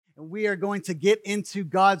We are going to get into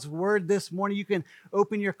God's Word this morning. You can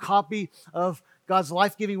open your copy of God's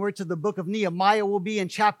life-giving Word to the book of Nehemiah. We'll be in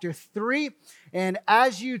chapter 3. And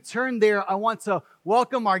as you turn there, I want to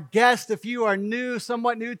welcome our guest. If you are new,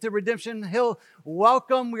 somewhat new to Redemption Hill,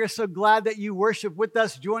 welcome. We are so glad that you worship with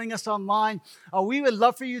us, joining us online. We would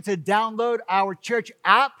love for you to download our church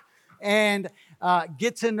app and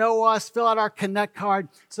get to know us, fill out our Connect card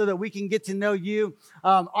so that we can get to know you.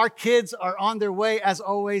 Our kids are on their way, as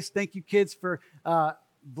always. Thank you, kids, for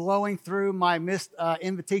blowing through my missed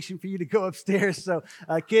invitation for you to go upstairs. So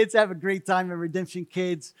kids, have a great time at Redemption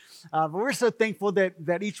Kids. But we're so thankful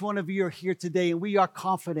that each one of you are here today, and we are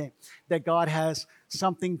confident that God has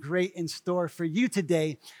something great in store for you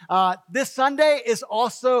today. This Sunday is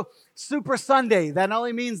also Super Sunday. That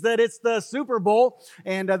only means that it's the Super Bowl,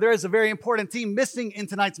 and there is a very important team missing in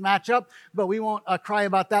tonight's matchup, but we won't cry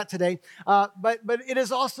about that today. But it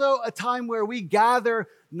is also a time where we gather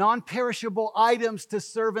non-perishable items to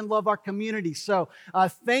serve and love our community. So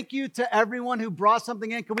thank you to everyone who brought something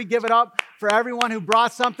in. Can we give it up for everyone who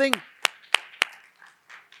brought something?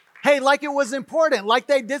 Hey, like it was important, like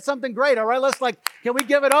they did something great. All right, can we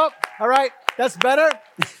give it up? All right, that's better.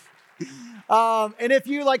 And if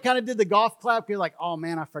you kind of did the golf clap, you're like, oh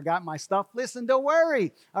man, I forgot my stuff. Listen, don't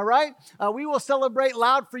worry. All right, we will celebrate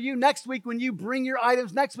loud for you next week when you bring your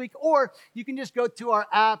items next week, or you can just go to our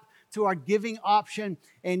app, to our giving option,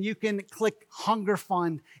 and you can click Hunger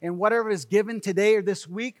Fund, and whatever is given today or this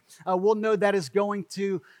week, we'll know that is going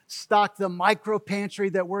to stock the micro pantry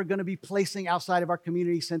that we're going to be placing outside of our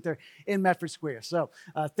community center in Medford Square. So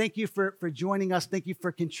thank you for joining us. Thank you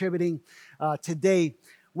for contributing today.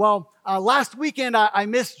 Well, last weekend, I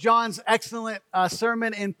missed John's excellent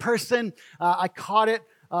sermon in person. I caught it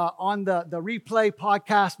on the replay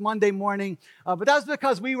podcast Monday morning. But that was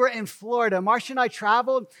because we were in Florida. Marcia and I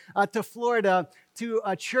traveled to Florida to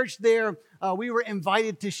a church there. We were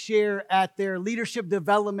invited to share at their leadership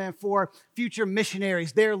development for future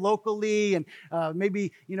missionaries there locally, and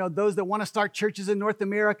maybe those that want to start churches in North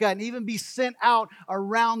America, and even be sent out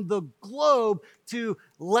around the globe to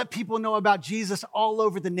let people know about Jesus all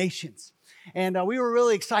over the nations. And we were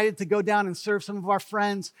really excited to go down and serve some of our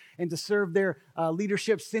friends and to serve their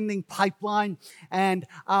leadership sending pipeline. And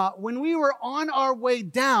when we were on our way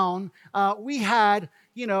down, we had,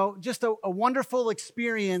 just a wonderful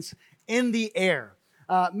experience in the air.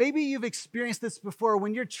 Maybe you've experienced this before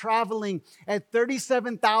when you're traveling at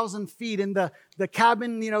 37,000 feet and the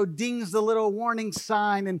cabin, dings the little warning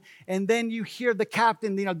sign, and then you hear the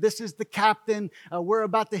captain, this is the captain, we're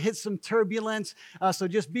about to hit some turbulence, so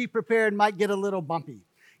just be prepared, might get a little bumpy.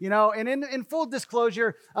 And in full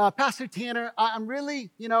disclosure, Pastor Tanner, I'm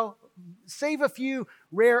really, save a few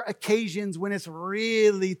rare occasions when it's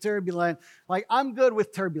really turbulent. I'm good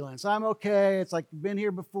with turbulence. I'm okay. It's been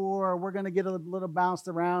here before. We're going to get a little bounced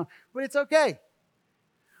around, but it's okay.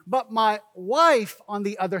 But my wife, on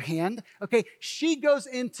the other hand, she goes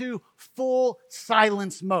into full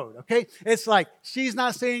silence mode, It's she's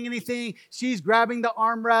not saying anything. She's grabbing the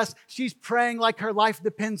armrest. She's praying like her life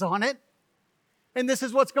depends on it. And this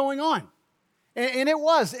is what's going on. And it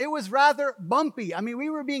was rather bumpy. I mean, we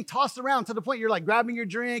were being tossed around to the point you're grabbing your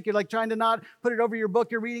drink, you're trying to not put it over your book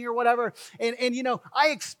you're reading or whatever. And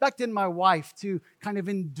I expected my wife to kind of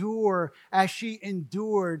endure as she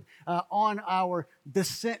endured on our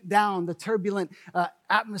descent down the turbulent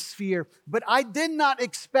atmosphere. But I did not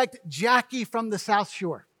expect Jackie from the South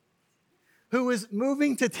Shore, who was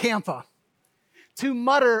moving to Tampa, to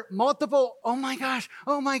mutter multiple, oh my gosh,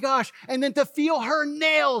 and then to feel her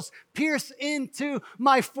nails pierce into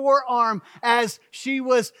my forearm as she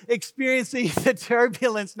was experiencing the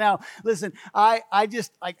turbulence. Now, listen,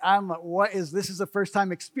 this is a first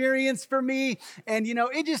time experience for me. And,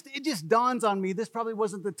 it just dawns on me, this probably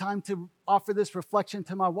wasn't the time to offer this reflection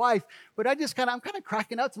to my wife, but I'm kind of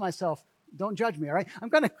cracking up to myself. Don't judge me, all right? I'm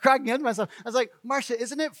kind of cracking up to myself. I was like, Marcia,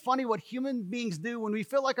 isn't it funny what human beings do when we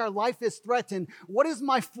feel like our life is threatened? What is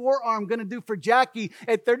my forearm going to do for Jackie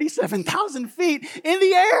at 37,000 feet in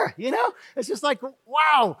the air? It's just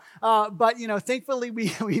wow. But, thankfully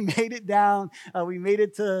we made it down. We made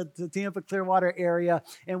it to Tampa, Clearwater area,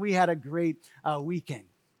 and we had a great weekend.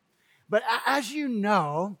 But as you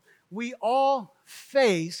know, we all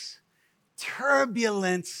face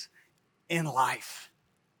turbulence in life.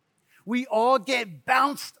 We all get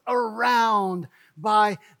bounced around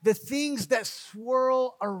by the things that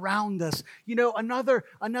swirl around us.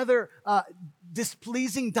 Another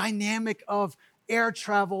displeasing dynamic of air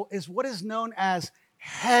travel is what is known as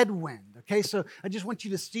headwind. Okay, so I just want you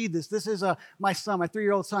to see this. This is my son, my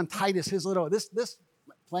 3-year-old son, Titus, his little, this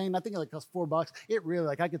plane. I think it like costs $4. It really,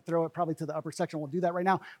 like I could throw it probably to the upper section. I won't do that right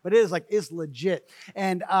now, but it is like, it's legit.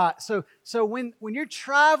 And so when you're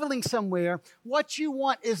traveling somewhere, what you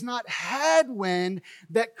want is not headwind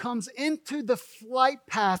that comes into the flight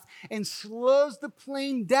path and slows the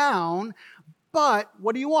plane down, but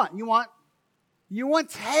what do you want? You want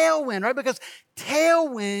tailwind, right? Because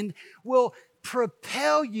tailwind will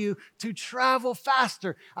propel you to travel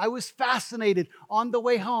faster. I was fascinated on the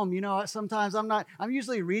way home. You know, sometimes I'm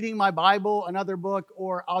usually reading my Bible, another book,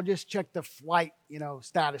 or I'll just check the flight,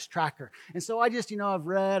 status tracker. And so I just, I've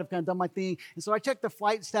kind of done my thing. And so I checked the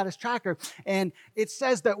flight status tracker, and it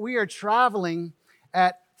says that we are traveling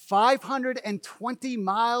at 520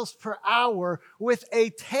 miles per hour with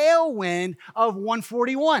a tailwind of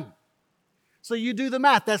 141. So you do the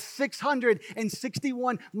math. That's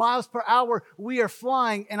 661 miles per hour we are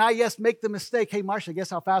flying. And I, make the mistake. Hey, Marsha,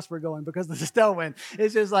 guess how fast we're going because of the tailwind.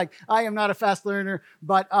 It's just like, I am not a fast learner,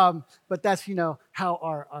 but that's, how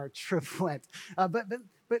our trip went.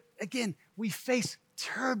 But again, we face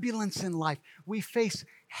turbulence in life. We face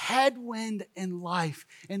headwind in life.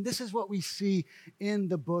 And this is what we see in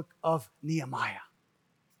the book of Nehemiah.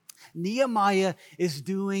 Nehemiah is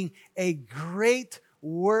doing a great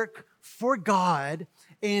work for God.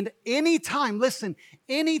 And anytime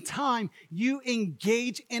you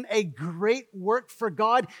engage in a great work for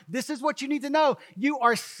God, this is what you need to know. You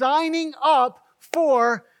are signing up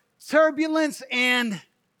for turbulence and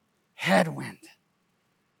headwind.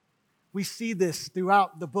 We see this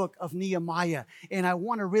throughout the book of Nehemiah. And I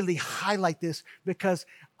want to really highlight this because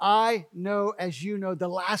I know, as you know, the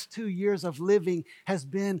last 2 years of living has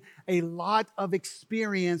been a lot of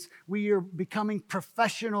experience. We are becoming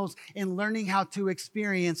professionals in learning how to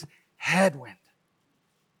experience headwind.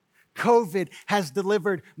 COVID has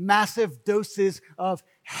delivered massive doses of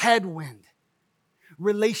headwind.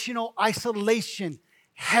 Relational isolation,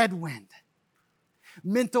 headwind.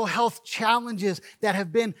 Mental health challenges that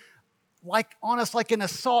have been on us like an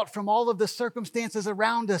assault from all of the circumstances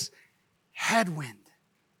around us, headwind.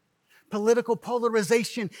 Political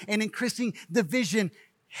polarization and increasing division,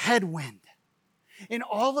 headwind. And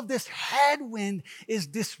all of this headwind is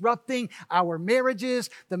disrupting our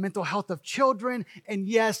marriages, the mental health of children, and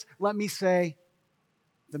yes, let me say,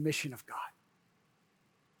 the mission of God.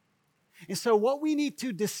 And so what we need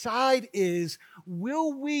to decide is,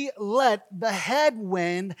 will we let the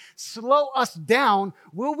headwind slow us down?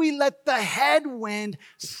 Will we let the headwind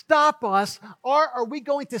stop us? Or are we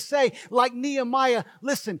going to say, like Nehemiah,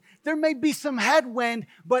 listen, there may be some headwind,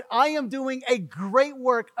 but I am doing a great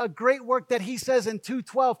work that he says in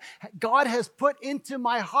 2:12, God has put into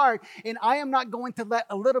my heart, and I am not going to let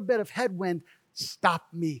a little bit of headwind stop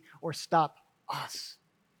me or stop us.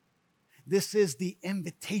 This is the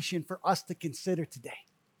invitation for us to consider today.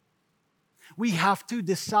 We have to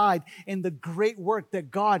decide in the great work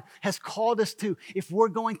that God has called us to if we're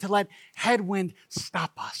going to let headwind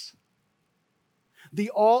stop us.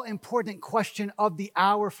 The all-important question of the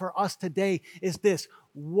hour for us today is this: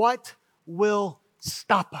 what will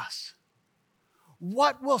stop us?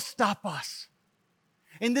 What will stop us?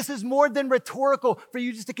 And this is more than rhetorical for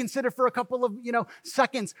you just to consider for a couple of,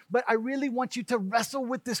 seconds. But I really want you to wrestle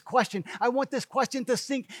with this question. I want this question to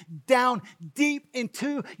sink down deep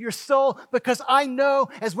into your soul, because I know,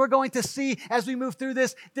 as we're going to see as we move through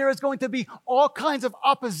this, there is going to be all kinds of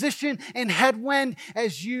opposition and headwind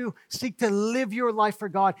as you seek to live your life for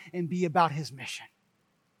God and be about His mission.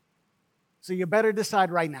 So you better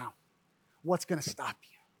decide right now what's going to stop you.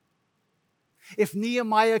 If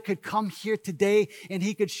Nehemiah could come here today and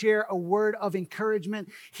he could share a word of encouragement,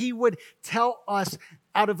 he would tell us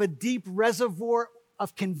out of a deep reservoir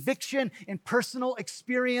of conviction and personal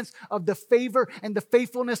experience of the favor and the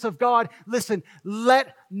faithfulness of God. Listen,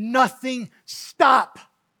 let nothing stop.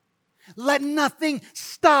 Let nothing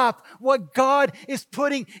stop what God is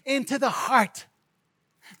putting into the heart.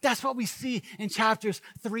 That's what we see in chapters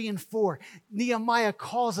 3 and 4. Nehemiah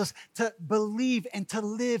calls us to believe and to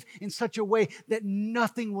live in such a way that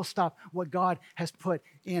nothing will stop what God has put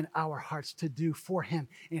in our hearts to do for Him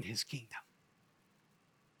in His kingdom.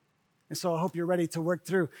 And so I hope you're ready to work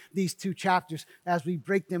through these 2 chapters as we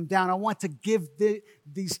break them down. I want to give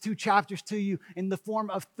these 2 chapters to you in the form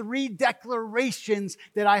of 3 declarations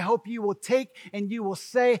that I hope you will take and you will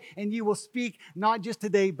say and you will speak, not just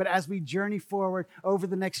today, but as we journey forward over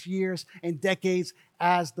the next years and decades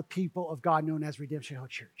as the people of God known as Redemption Hill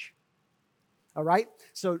Church. All right?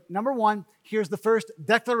 So number 1, here's the first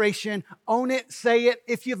declaration. Own it, say it,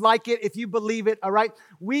 if you like it, if you believe it, all right?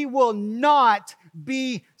 We will not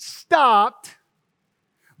be stopped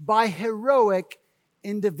by heroic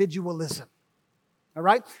individualism. All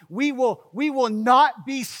right? We will not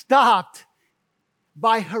be stopped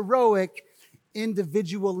by heroic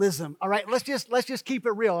individualism. All right, let's just keep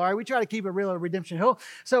it real. All right, we try to keep it real at Redemption Hill.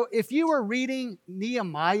 So if you were reading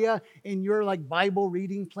Nehemiah in your Bible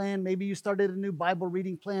reading plan, maybe you started a new Bible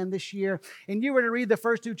reading plan this year, and you were to read the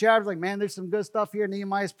first 2 chapters, man, there's some good stuff here.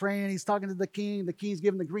 Nehemiah's praying, he's talking to the king's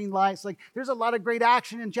giving the green lights. There's a lot of great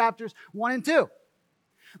action in chapters 1 and 2.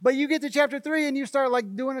 But you get to chapter 3 and you start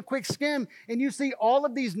doing a quick skim and you see all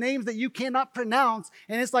of these names that you cannot pronounce.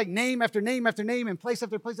 And it's name after name after name and place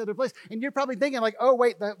after place after place. And you're probably thinking oh,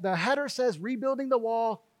 wait, the header says rebuilding the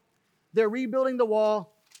wall. They're rebuilding the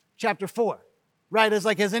wall, chapter 4. Right? It's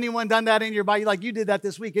has anyone done that in your Bible? You did that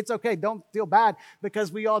this week. It's okay. Don't feel bad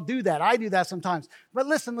because we all do that. I do that sometimes. But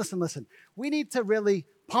listen. We need to really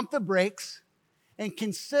pump the brakes and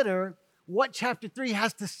consider what chapter 3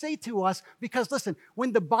 has to say to us, because listen,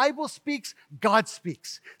 when the Bible speaks, God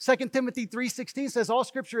speaks. 2 Timothy 3:16 says all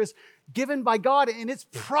scripture is given by God and it's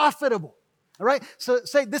profitable. All right? So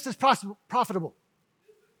say this is profitable.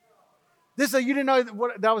 You didn't know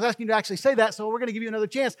that I was asking you to actually say that, so we're going to give you another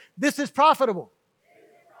chance. This is profitable.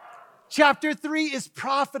 Chapter 3 is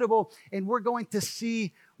profitable, and we're going to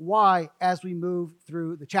see why as we move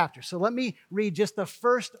through the chapter. So let me read just the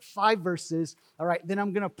first 5 verses. All right, then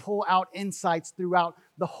I'm going to pull out insights throughout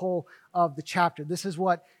the whole of the chapter. This is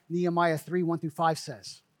what Nehemiah 3, 1-5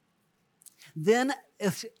 says. Then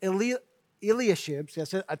Eliashib,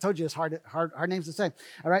 yes, I told you it's hard names to say.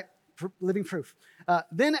 All right, living proof.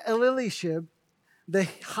 Then Eliashib, the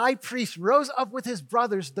high priest, rose up with his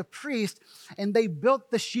brothers, the priest, and they built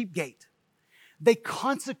the sheep gate. They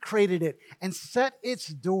consecrated it and set its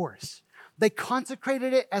doors. They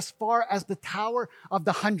consecrated it as far as the Tower of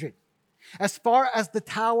the 100, as far as the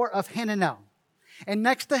Tower of Hananel. And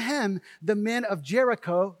next to him, the men of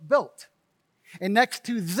Jericho built. And next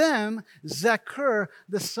to them, Zechur,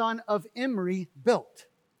 the son of Imri, built.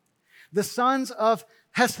 The sons of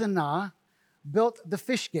Hesenah built the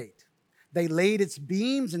fish gate. They laid its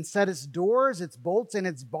beams and set its doors, its bolts, and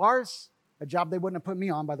its bars. A job they wouldn't have put me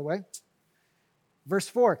on, by the way. Verse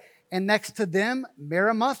 4, and next to them,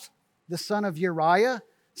 Meremoth, the son of Uriah,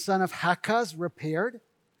 son of Hakaz, repaired.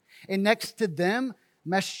 And next to them,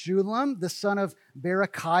 Meshullam, the son of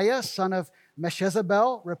Berechiah, son of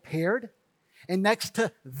Meshezabel, repaired. And next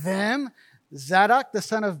to them, Zadok, the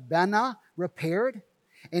son of Bana, repaired.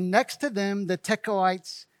 And next to them, the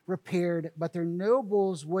Tekoites repaired, but their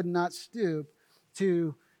nobles would not stoop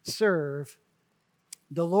to serve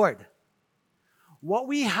the Lord. What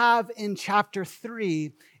we have in chapter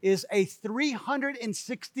 3 is a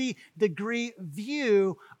 360-degree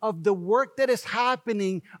view of the work that is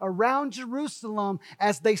happening around Jerusalem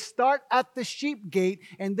as they start at the sheep gate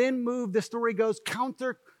and then move, the story goes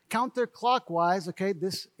counterclockwise. Okay,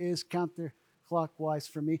 this is counterclockwise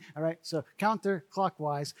for me. All right, so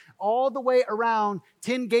counterclockwise all the way around,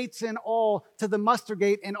 10 gates in all, to the muster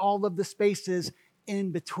gate and all of the spaces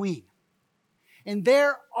in between. And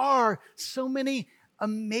there are so many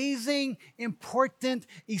amazing, important,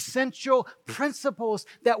 essential principles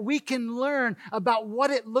that we can learn about what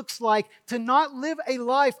it looks like to not live a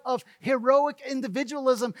life of heroic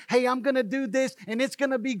individualism. Hey, I'm going to do this and it's going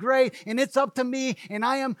to be great and it's up to me and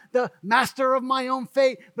I am the master of my own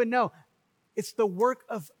fate. But no, it's the work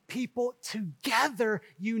of people together,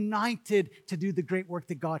 united to do the great work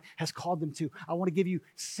that God has called them to. I want to give you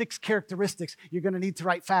 6 characteristics you're going to need to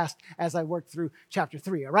write fast as I work through chapter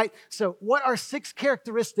 3, all right? So what are 6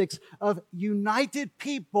 characteristics of united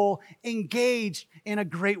people engaged in a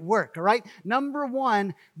great work, all right? Number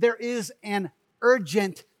 1, there is an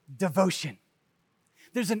urgent devotion.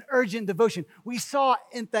 There's an urgent devotion. We saw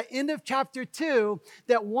at the end of chapter 2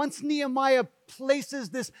 that once Nehemiah places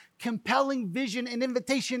this compelling vision and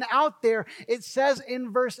invitation out there, it says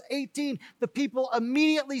in verse 18, the people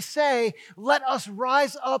immediately say, let us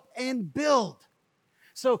rise up and build.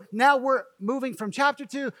 So now we're moving from chapter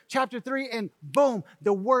 2, chapter 3, and boom,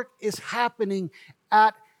 the work is happening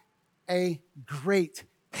at a great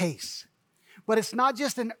pace. But it's not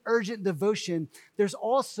just an urgent devotion. There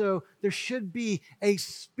should be a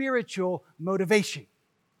spiritual motivation.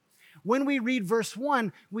 When we read verse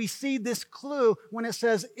 1, we see this clue when it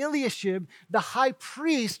says, Eliashib, the high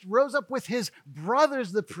priest, rose up with his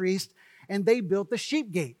brothers, the priest, and they built the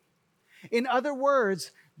sheep gate. In other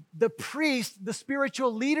words, the priests, the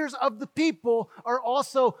spiritual leaders of the people, are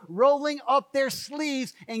also rolling up their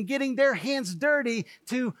sleeves and getting their hands dirty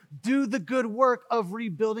to do the good work of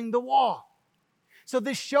rebuilding the wall. So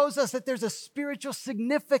this shows us that there's a spiritual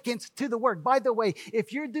significance to the work. By the way,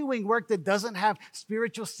 if you're doing work that doesn't have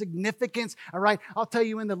spiritual significance, all right, I'll tell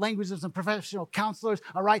you in the language of some professional counselors,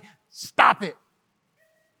 all right, stop it.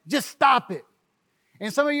 Just stop it.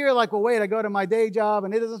 And some of you are like, well, wait, I go to my day job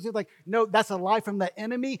and it doesn't seem like, no, that's a lie from the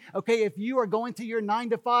enemy. Okay, if you are going to your 9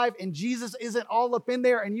 to 5 and Jesus isn't all up in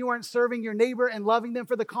there and you aren't serving your neighbor and loving them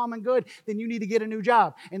for the common good, then you need to get a new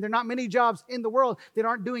job. And there are not many jobs in the world that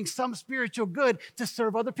aren't doing some spiritual good to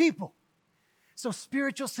serve other people. So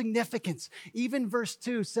spiritual significance. Even verse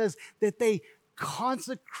 2 says that they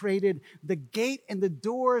consecrated the gate and the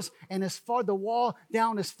doors and the wall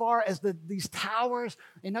down as far as these towers.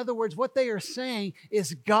 In other words, what they are saying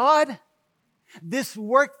is, God, this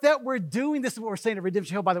work that we're doing, this is what we're saying at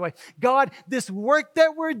Redemption Hill, by the way. God, this work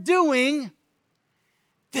that we're doing,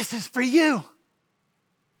 this is for you.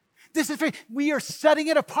 This is for, we are setting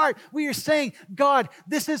it apart. We are saying, God,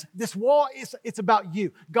 this wall it's about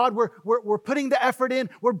you. God, we're putting the effort in.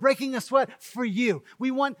 We're breaking a sweat for you. We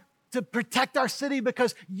want to protect our city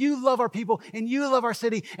because you love our people and you love our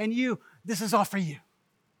city and this is all for you.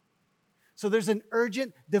 So there's an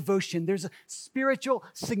urgent devotion. There's a spiritual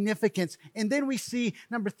significance. And then we see,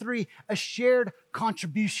 number 3, a shared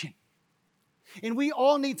contribution. And we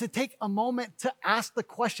all need to take a moment to ask the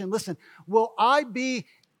question, listen, will I be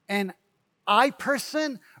an I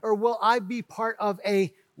person or will I be part of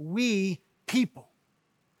a we people?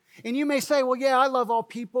 And you may say, well, yeah, I love all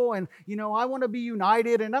people and, I want to be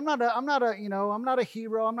united and I'm not a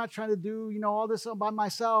hero. I'm not trying to do, all this by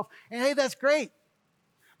myself. And hey, that's great.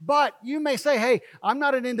 But you may say, hey, I'm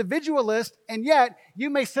not an individualist. And yet you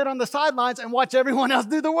may sit on the sidelines and watch everyone else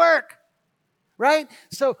do the work. Right?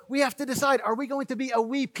 So we have to decide, are we going to be a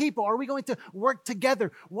we people? Are we going to work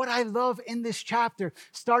together? What I love in this chapter,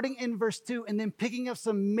 starting in verse 2 and then picking up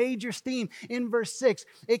some major steam in verse 6,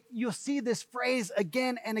 you'll see this phrase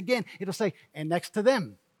again and again. It'll say, and next to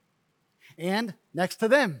them, and next to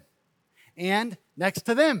them, and next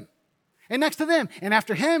to them. And next to them, and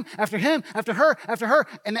after him, after him, after her,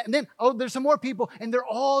 and then, there's some more people, and they're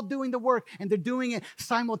all doing the work, and they're doing it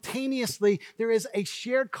simultaneously. There is a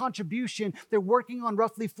shared contribution. They're working on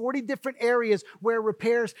roughly 40 different areas where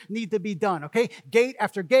repairs need to be done, okay? Gate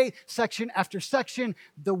after gate, section after section,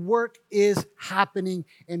 the work is happening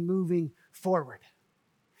and moving forward.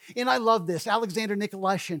 And I love this. Alexander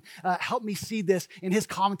Nicolashian helped me see this in his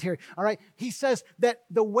commentary. All right. He says that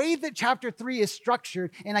the way that chapter 3 is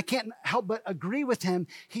structured, and I can't help but agree with him,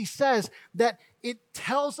 he says that it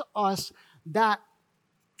tells us that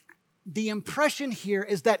the impression here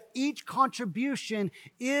is that each contribution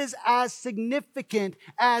is as significant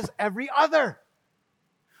as every other.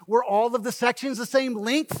 Were all of the sections the same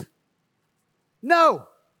length? No.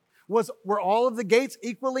 Were all of the gates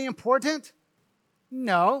equally important?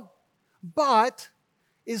 No, but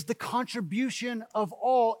is the contribution of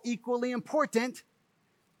all equally important?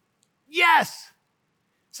 Yes.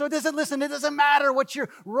 So it doesn't matter what your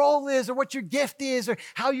role is or what your gift is or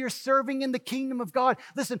how you're serving in the kingdom of God.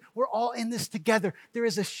 Listen, we're all in this together. There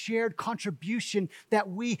is a shared contribution that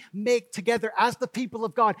we make together as the people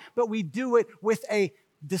of God, but we do it with a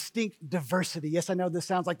distinct diversity. Yes, I know this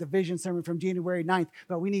sounds like the vision sermon from January 9th,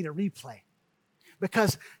 but we need a replay.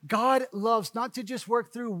 Because God loves not to just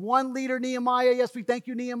work through one leader, Nehemiah. Yes, we thank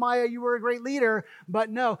you, Nehemiah. You were a great leader.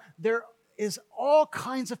 But no, there is all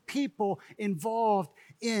kinds of people involved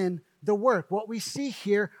in the work. What we see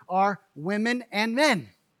here are women and men,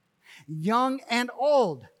 young and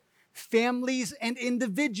old, families and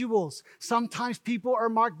individuals. Sometimes people are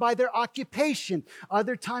marked by their occupation.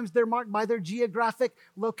 Other times they're marked by their geographic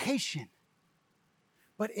location.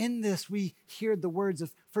 But in this, we hear the words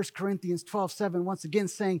of 1 Corinthians 12:7 once again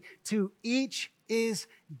saying, to each is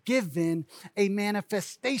given a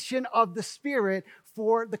manifestation of the Spirit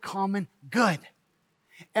for the common good.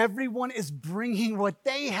 Everyone is bringing what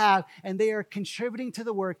they have and they are contributing to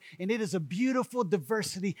the work. And it is a beautiful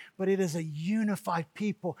diversity, but it is a unified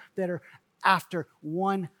people that are after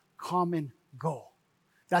one common goal.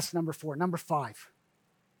 That's number 4. Number 5,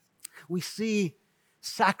 we see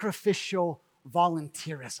sacrificial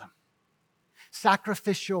volunteerism.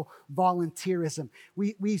 Sacrificial volunteerism.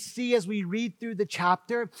 We see as we read through the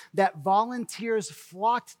chapter that volunteers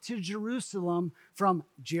flocked to Jerusalem from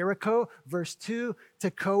Jericho, verse 2,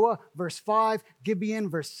 Tekoa, verse 5, Gibeon,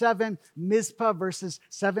 verse 7, Mizpah, verses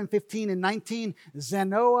 7, 15, and 19,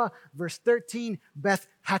 Zanoah, verse 13, Beth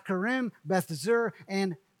Hakerem, Beth Zur,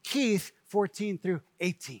 and Keith, 14 through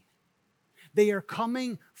 18. They are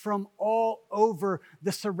coming from all over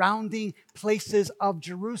the surrounding places of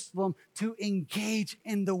Jerusalem to engage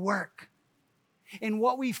in the work. And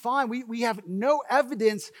what we find, we have no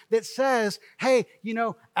evidence that says, hey,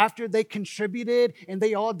 after they contributed and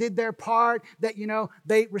they all did their part, that,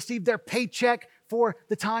 they received their paycheck for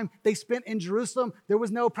the time they spent in Jerusalem. There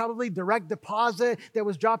was no probably direct deposit that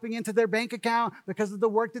was dropping into their bank account because of the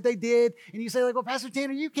work that they did. And you say like, well, Pastor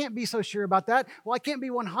Tanner, you can't be so sure about that. Well, I can't be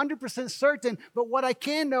 100% certain, but what I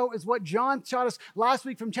can know is what John taught us last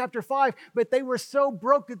week from chapter 5, but they were so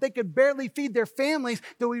broke that they could barely feed their families.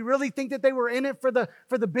 Do we really think that they were in it for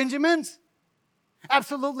the Benjamins?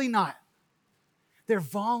 Absolutely not. They're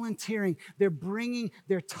volunteering. They're bringing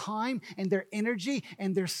their time and their energy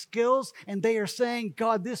and their skills, and they are saying,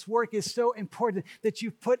 God, this work is so important that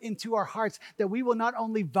you've put into our hearts that we will not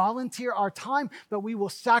only volunteer our time, but we will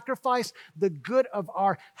sacrifice the good of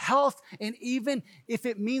our health, and even if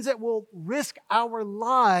it means that we'll risk our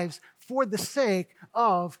lives for the sake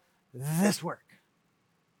of this work.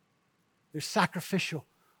 There's sacrificial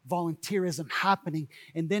volunteerism happening.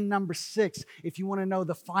 And then number 6, if you want to know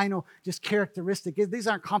the final just characteristic, these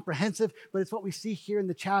aren't comprehensive, but it's what we see here in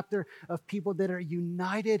the chapter of people that are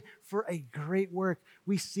united for a great work.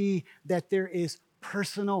 We see that there is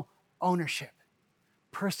personal ownership.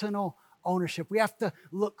 Personal ownership. We have to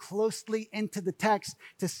look closely into the text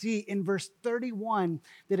to see in verse 31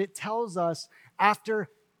 that it tells us after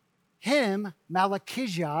him,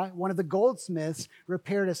 Malchijah, one of the goldsmiths,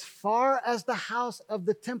 repaired as far as the house of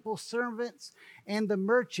the temple servants and the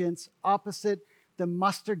merchants opposite the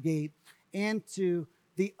muster gate and to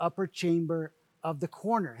the upper chamber of the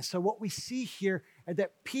corner. And so what we see here is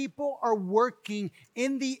that people are working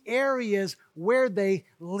in the areas where they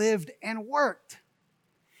lived and worked.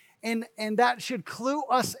 And that should clue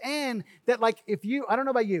us in that, like, if you, I don't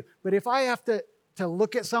know about you, but if I have to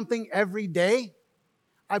look at something every day,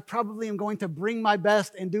 I probably am going to bring my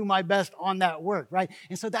best and do my best on that work, right?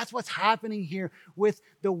 And so that's what's happening here with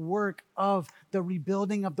the work of the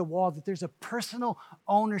rebuilding of the wall, that there's a personal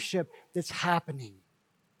ownership that's happening.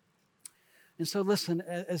 And so listen,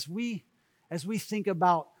 as we think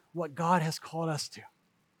about what God has called us to,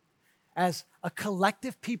 as a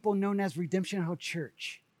collective people known as Redemption Hill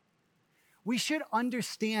Church, we should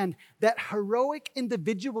understand that heroic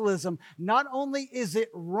individualism, not only is it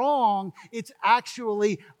wrong, it's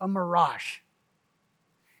actually a mirage.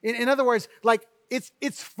 In other words, like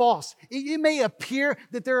it's false. It may appear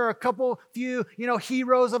that there are a few,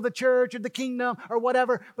 heroes of the church or the kingdom or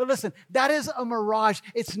whatever, but listen, that is a mirage.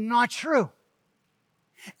 It's not true.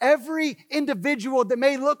 Every individual that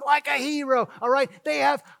may look like a hero, all right, they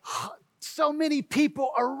have so many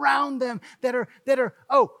people around them that are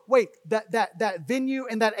that venue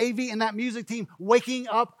and that AV and that music team waking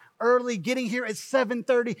up early, getting here at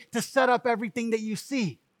 7:30 to set up everything that you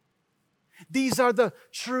see. These are the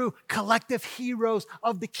true collective heroes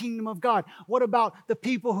of the kingdom of God. What about the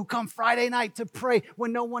people who come Friday night to pray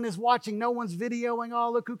when no one is watching, no one's videoing?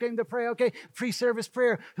 Oh, look who came to pray. Okay, pre-service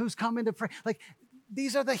prayer. Who's coming to pray? Like,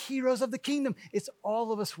 these are the heroes of the kingdom. It's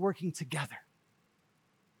all of us working together.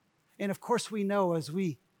 And of course, we know as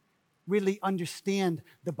we really understand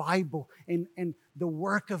the Bible and the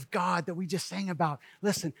work of God that we just sang about,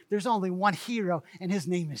 listen, there's only one hero, and his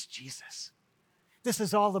name is Jesus. This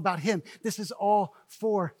is all about him. This is all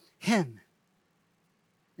for him.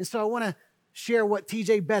 And so I want to share what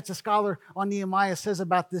T.J. Betts, a scholar on Nehemiah, says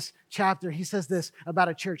about this chapter. He says this about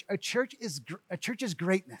a church. A church's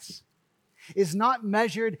greatness is not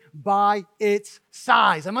measured by its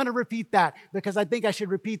size. I'm going to repeat that because I think I should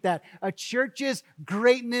repeat that. A church's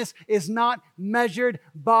greatness is not measured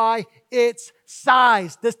by its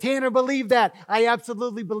size. Does Tanner believe that? I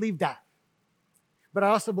absolutely believe that. But I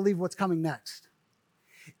also believe what's coming next.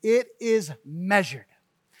 It is measured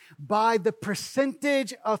by the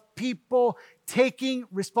percentage of people taking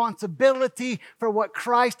responsibility for what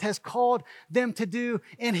Christ has called them to do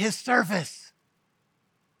in his service.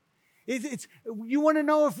 You want to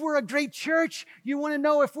know if we're a great church? You want to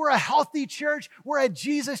know if we're a healthy church? We're a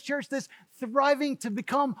Jesus church that's thriving to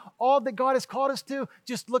become all that God has called us to?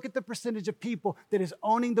 Just look at the percentage of people that is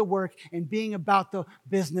owning the work and being about the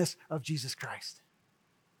business of Jesus Christ.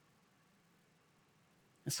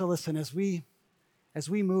 And so listen, as we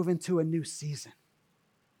move into a new season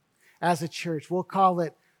as a church, we'll call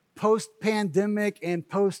it post-pandemic and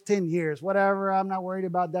post 10 years, whatever. I'm not worried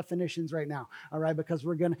about definitions right now, all right, because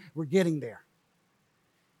we're getting there.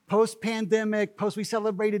 Post-pandemic, we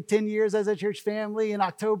celebrated 10 years as a church family in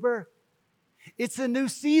October. It's a new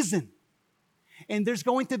season. And there's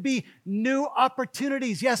going to be new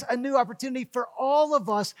opportunities. Yes, a new opportunity for all of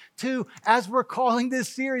us to, as we're calling this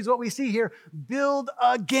series, what we see here, build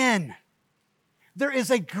again. There is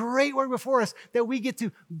a great work before us that we get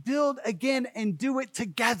to build again and do it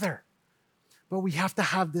together. But we have to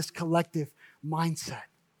have this collective mindset.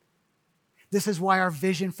 This is why our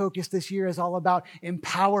vision focus this year is all about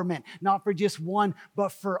empowerment, not for just one,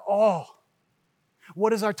 but for all.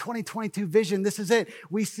 What is our 2022 vision? This is it.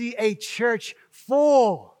 We see a church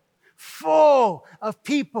full of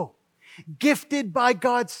people gifted by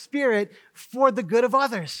God's Spirit for the good of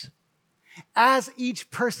others. As each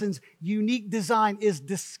person's unique design is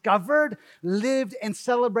discovered, lived, and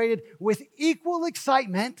celebrated with equal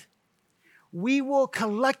excitement, we will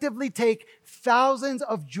collectively take thousands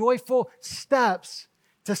of joyful steps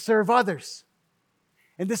to serve others.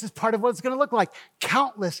 And this is part of what it's going to look like.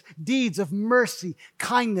 Countless deeds of mercy,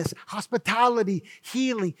 kindness, hospitality,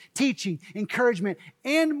 healing, teaching, encouragement,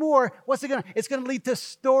 and more. It's going to lead to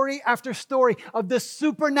story after story of the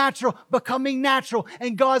supernatural becoming natural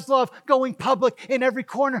and God's love going public in every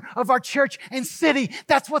corner of our church and city.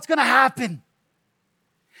 That's what's going to happen.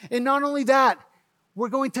 And not only that, we're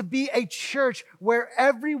going to be a church where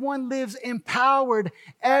everyone lives empowered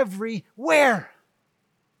everywhere.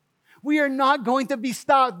 We are not going to be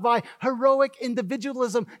stopped by heroic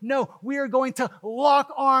individualism. No, we are going to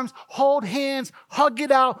lock arms, hold hands, hug it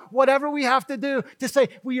out, whatever we have to do to say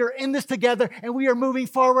we are in this together and we are moving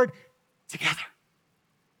forward together.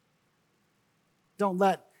 Don't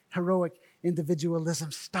let heroic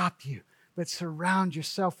individualism stop you, but surround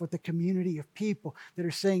yourself with a community of people that are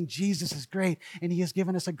saying Jesus is great and He has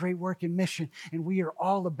given us a great work and mission, and we are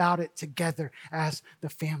all about it together as the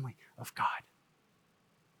family of God.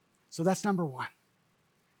 So that's number one.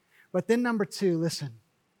 But then number two, listen,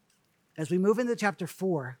 as we move into chapter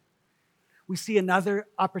 4, we see another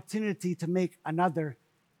opportunity to make another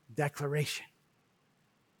declaration.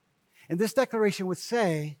 And this declaration would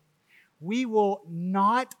say, we will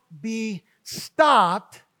not be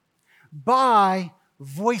stopped by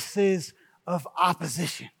voices of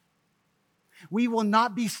opposition. We will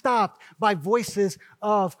not be stopped by voices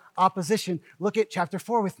of opposition. Look at chapter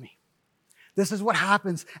 4 with me. This is what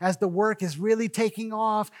happens as the work is really taking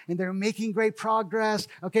off and they're making great progress.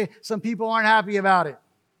 Okay, some people aren't happy about it.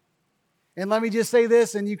 And let me just say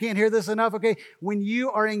this, and you can't hear this enough, okay? When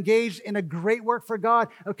you are engaged in a great work for God,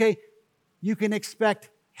 okay, you can expect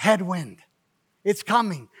headwind. It's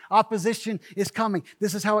coming. Opposition is coming.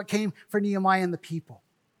 This is how it came for Nehemiah and the people.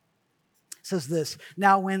 It says this,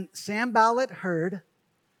 now when Sanballat heard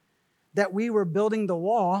that we were building the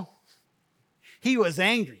wall, he was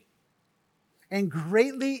angry and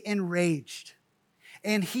greatly enraged,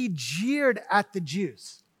 and he jeered at the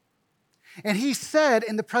Jews. And he said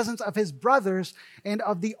in the presence of his brothers and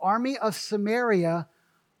of the army of Samaria,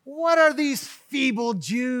 what are these feeble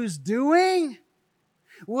Jews doing?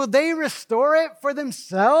 Will they restore it for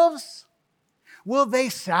themselves? Will they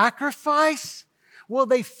sacrifice? Will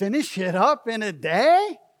they finish it up in a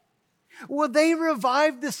day? Will they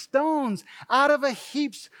revive the stones out of a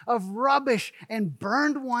heaps of rubbish and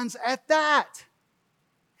burned ones at that?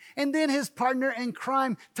 And then his partner in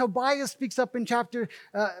crime, Tobiah, speaks up in chapter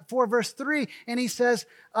 4, verse 3, and he says,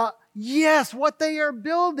 yes, what they are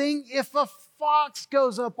building, if a fox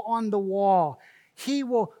goes up on the wall, he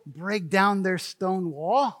will break down their stone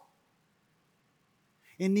wall.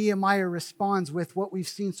 And Nehemiah responds with what we've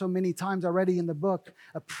seen so many times already in the book,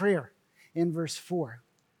 a prayer in verse 4.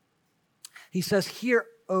 He says, hear,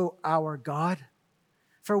 O our God,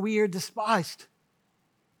 for we are despised.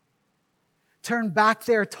 Turn back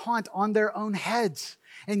their taunt on their own heads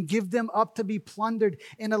and give them up to be plundered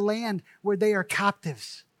in a land where they are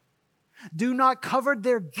captives. Do not cover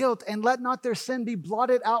their guilt and let not their sin be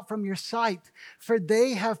blotted out from your sight, for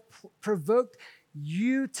they have provoked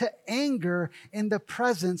you to anger in the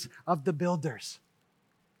presence of the builders.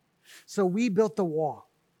 So we built the wall,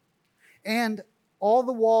 and all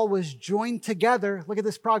the wall was joined together, look at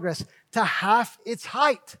this progress, to half its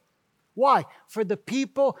height. Why? For the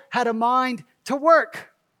people had a mind to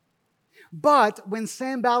work. But when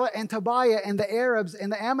Sanballat and Tobiah and the Arabs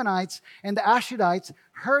and the Ammonites and the Ashdodites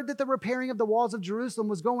heard that the repairing of the walls of Jerusalem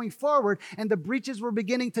was going forward and the breaches were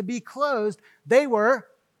beginning to be closed, they were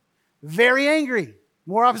very angry.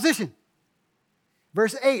 More opposition.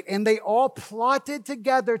 Verse 8, and they all plotted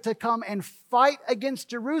together to come and fight against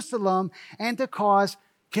Jerusalem and to cause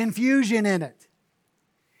confusion in it.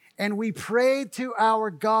 And we prayed to our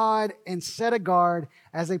God and set a guard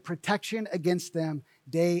as a protection against them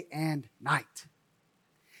day and night.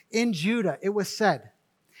 In Judah, it was said,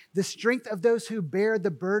 the strength of those who bear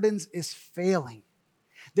the burdens is failing.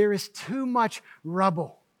 There is too much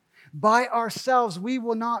rubble. By ourselves, we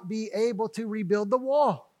will not be able to rebuild the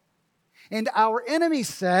wall. And our enemies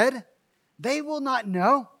said, they will not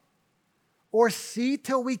know or see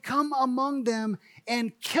till we come among them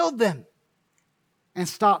and kill them and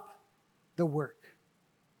stop the work.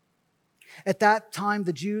 At that time,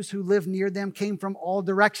 the Jews who lived near them came from all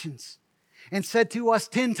directions and said to us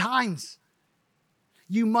 10 times,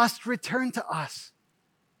 you must return to us.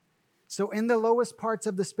 So in the lowest parts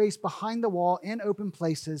of the space behind the wall, in open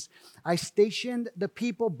places, I stationed the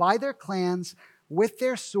people by their clans with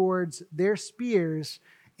their swords, their spears,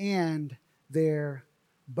 and their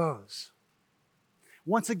bows.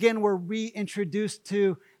 Once again, we're reintroduced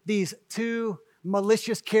to these two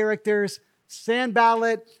malicious characters,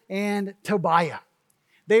 Sanballat and Tobiah.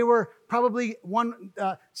 They were probably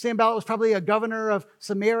Sanballat was probably a governor of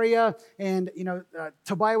Samaria, and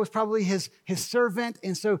Tobiah was probably his servant.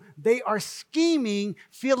 And so they are scheming,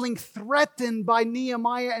 feeling threatened by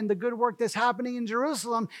Nehemiah and the good work that's happening in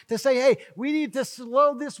Jerusalem to say, hey, we need to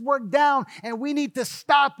slow this work down and we need to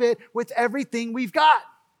stop it with everything we've got.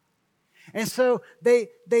 And so they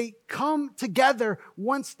come together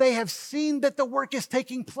once they have seen that the work is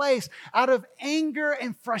taking place. Out of anger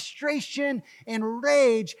and frustration and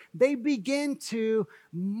rage, they begin to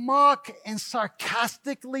mock and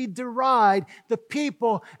sarcastically deride the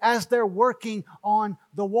people as they're working on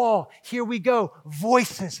the wall. Here we go.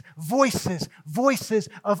 Voices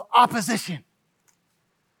of opposition.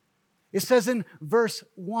 It says in verse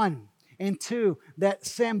 1 and 2 that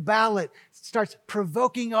Sanballat starts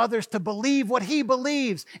provoking others to believe what he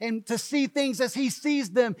believes and to see things as he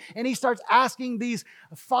sees them. And he starts asking these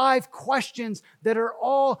 5 questions that are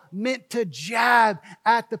all meant to jab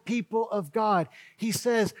at the people of God. He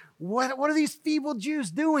says, what are these feeble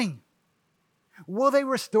Jews doing? Will they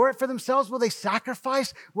restore it for themselves? Will they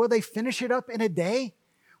sacrifice? Will they finish it up in a day?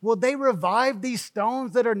 Will they revive these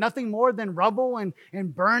stones that are nothing more than rubble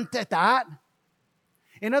and burnt at that?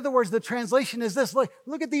 In other words, the translation is this: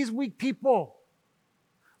 look at these weak people.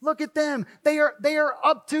 Look at them. They are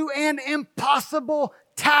up to an impossible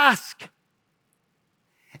task.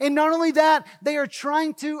 And not only that, they are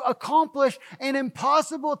trying to accomplish an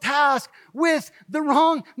impossible task with the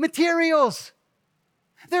wrong materials.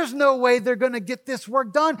 There's no way they're going to get this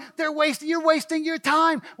work done. You're wasting your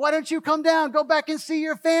time. Why don't you come down, go back and see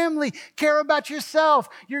your family, care about yourself?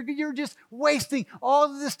 You're just wasting all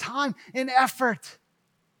of this time and effort.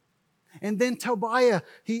 And then Tobiah,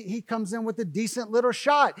 he comes in with a decent little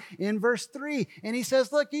shot in verse 3. And he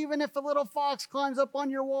says, look, even if a little fox climbs up on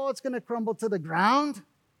your wall, it's going to crumble to the ground.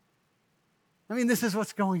 I mean, this is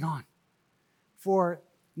what's going on for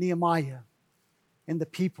Nehemiah and the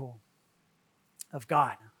people of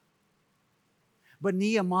God. But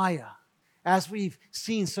Nehemiah, as we've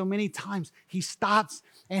seen so many times, he stops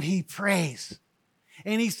and he prays.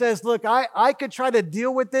 And he says, look, I could try to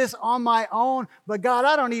deal with this on my own, but God,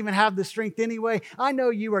 I don't even have the strength anyway. I know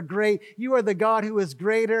you are great. You are the God who is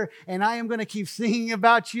greater, and I am going to keep singing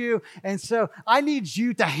about you. And so I need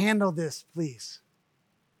you to handle this, please.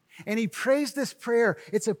 And he prays this prayer.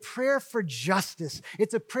 It's a prayer for justice.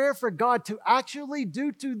 It's a prayer for God to actually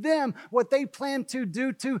do to them what they plan to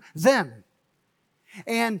do to them.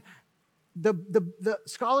 And the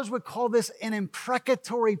scholars would call this an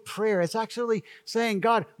imprecatory prayer. It's actually saying,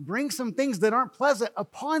 God, bring some things that aren't pleasant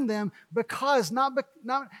upon them, because not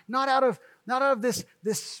out of this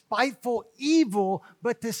spiteful evil,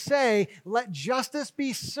 but to say, let justice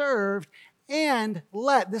be served. And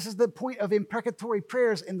this is the point of imprecatory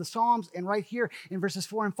prayers in the Psalms, and right here in verses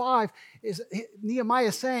 4 and 5 is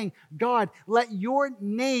Nehemiah saying, God, let your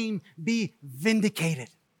name be vindicated.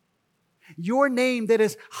 Your name that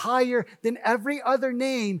is higher than every other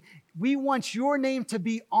name. We want your name to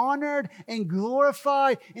be honored and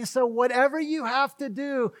glorified. And so whatever you have to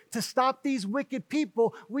do to stop these wicked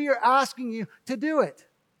people, we are asking you to do it.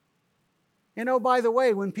 And oh, by the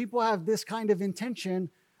way, when people have this kind of intention,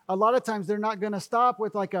 a lot of times they're not going to stop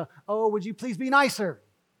with would you please be nicer?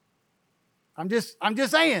 I'm just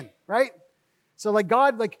saying, right? So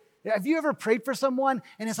God, have you ever prayed for someone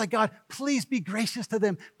and it's like, God, please be gracious to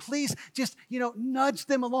them. Please just, nudge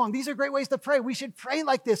them along. These are great ways to pray. We should pray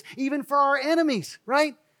like this, even for our enemies,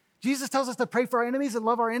 right? Jesus tells us to pray for our enemies and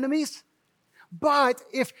love our enemies. But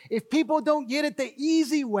if people don't get it the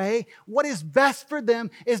easy way, what is best for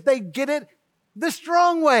them is they get it the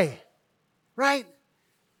strong way, right?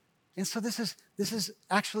 And so this is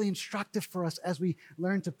actually instructive for us as we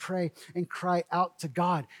learn to pray and cry out to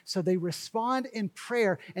God. So they respond in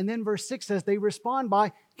prayer. And then verse 6 says they respond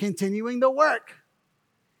by continuing the work.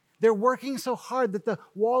 They're working so hard that the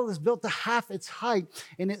wall is built to half its height.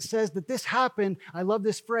 And it says that this happened, I love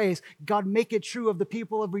this phrase, God make it true of the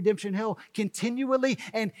people of Redemption Hill. Continually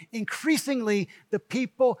and increasingly, the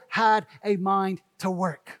people had a mind to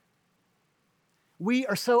work. We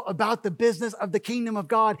are so about the business of the kingdom of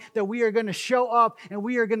God that we are going to show up and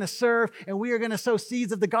we are going to serve and we are going to sow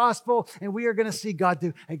seeds of the gospel and we are going to see God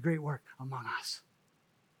do a great work among us.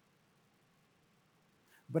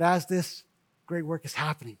 But as this great work is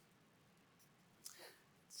happening,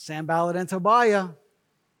 Sanballat and Tobiah,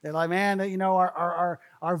 They're like, man,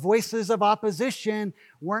 our voices of opposition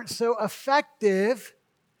weren't so effective.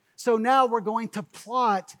 So now we're going to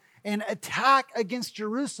plot an attack against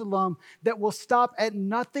Jerusalem that will stop at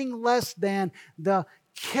nothing less than the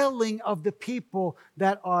killing of the people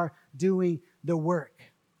that are doing the work.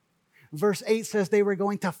 Verse 8 says they were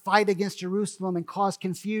going to fight against Jerusalem and cause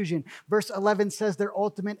confusion. Verse 11 says their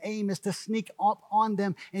ultimate aim is to sneak up on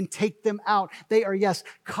them and take them out. They are, yes,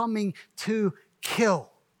 coming to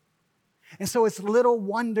kill. And so it's little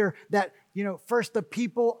wonder that, first the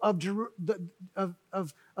people of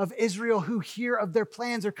Israel who hear of their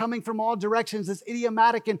plans are coming from all directions. It's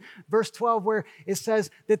idiomatic in verse 12 where it says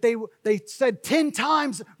that they said 10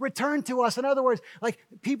 times, return to us. In other words, like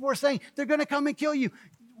people were saying, they're going to come and kill you.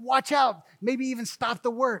 Watch out, maybe even stop the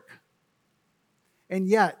work. And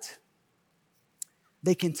yet,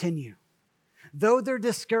 they continue. Though they're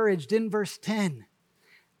discouraged in verse 10,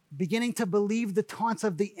 beginning to believe the taunts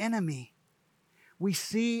of the enemy, we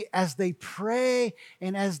see as they pray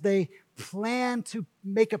and as they plan to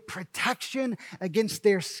make a protection against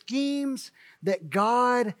their schemes, that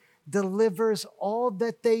God delivers all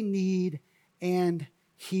that they need and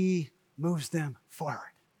He moves them forward.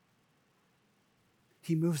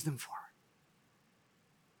 He moves them forward.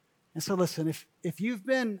 And so listen, if you've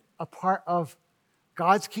been a part of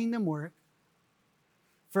God's kingdom work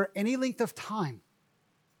for any length of time,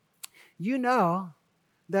 you know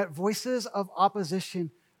that voices of opposition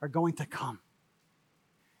are going to come.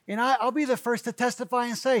 And I'll be the first to testify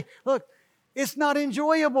and say, look, it's not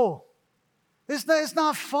enjoyable. It's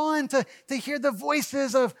not fun to hear the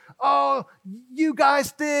voices of, oh, you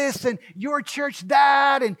guys this and your church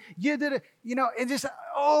that and you did it, and just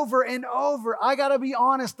over and over. I got to be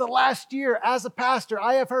honest, the last year as a pastor,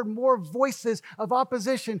 I have heard more voices of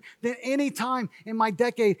opposition than any time in my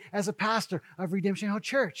decade as a pastor of Redemption Hill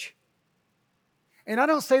Church. And I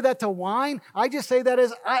don't say that to whine. I just say that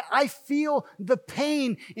as I feel the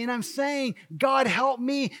pain, and I'm saying, God, help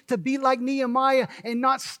me to be like Nehemiah and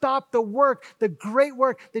not stop the work, the great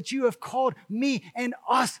work that you have called me and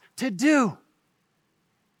us to do.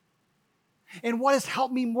 And what has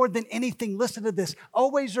helped me more than anything, listen to this.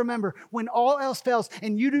 Always remember, when all else fails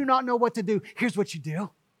and you do not know what to do, here's what you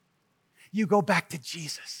do. You go back to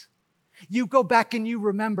Jesus. You go back and you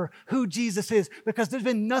remember who Jesus is, because there's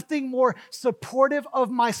been nothing more supportive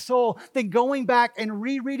of my soul than going back and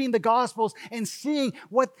rereading the Gospels and seeing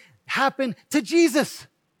what happened to Jesus.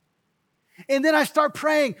 And then I start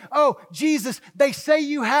praying, oh, Jesus, they say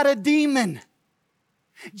you had a demon.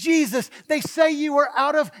 Jesus, they say you were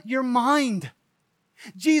out of your mind.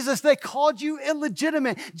 Jesus, they called you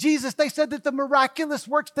illegitimate. Jesus, they said that the miraculous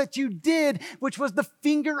works that you did, which was the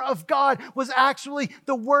finger of God, was actually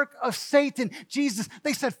the work of Satan. Jesus,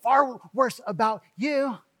 they said far worse about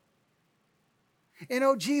you. And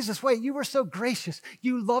oh, Jesus, wait, you were so gracious.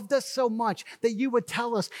 You loved us so much that you would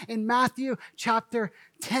tell us in Matthew chapter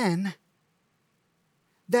 10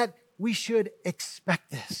 that we should expect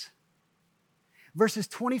this. Verses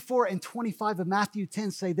 24 and 25 of Matthew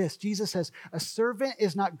 10 say this. Jesus says, a servant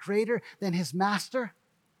is not greater than his master.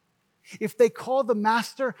 If they call the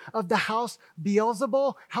master of the house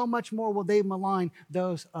Beelzebul, how much more will they malign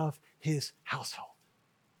those of his household?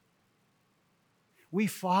 We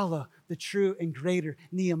follow the true and greater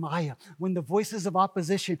Nehemiah. When the voices of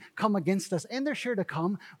opposition come against us, and they're sure to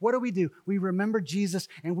come, what do? We remember Jesus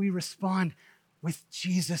and we respond with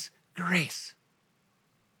Jesus' grace.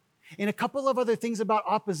 And a couple of other things about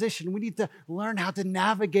opposition. We need to learn how to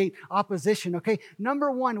navigate opposition, okay? Number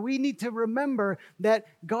one, we need to remember that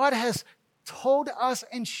God has told us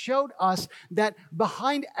and showed us that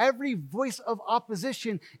behind every voice of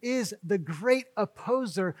opposition is the great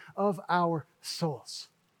opposer of our souls.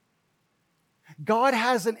 God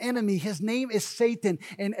has an enemy. His name is Satan.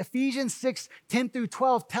 And Ephesians 6, 10 through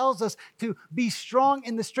 12 tells us to be strong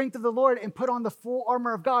in the strength of the Lord and put on the full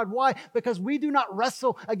armor of God. Why? Because we do not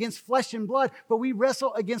wrestle against flesh and blood, but we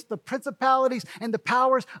wrestle against the principalities and the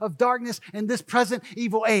powers of darkness in this present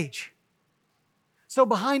evil age. So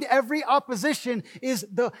behind every opposition is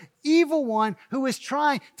the evil one who is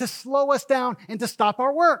trying to slow us down and to stop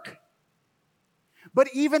our work. But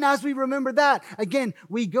even as we remember that, again,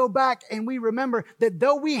 we go back and we remember that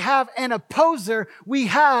though we have an opposer, we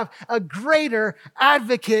have a greater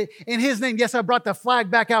advocate in his name. Yes, I brought the flag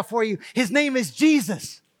back out for you. His name is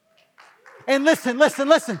Jesus. And listen.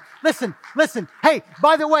 Hey,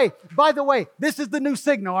 by the way, this is the new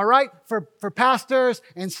signal, all right? For pastors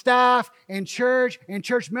and staff and church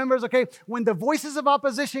members, okay? When the voices of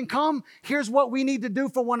opposition come, here's what we need to do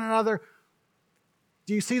for one another.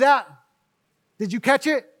 Do you see that? Did you catch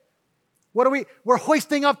it? We're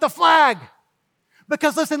hoisting up the flag.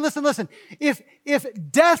 Because listen.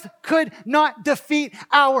 If death could not defeat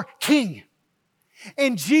our King,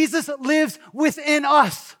 and Jesus lives within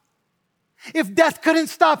us, if death couldn't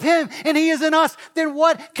stop him and he is in us, then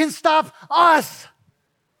what can stop us?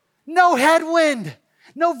 No headwind,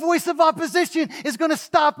 no voice of opposition is going to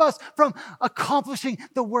stop us from accomplishing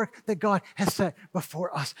the work that God has set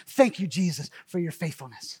before us. Thank you, Jesus, for your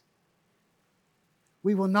faithfulness.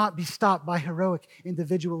 We will not be stopped by heroic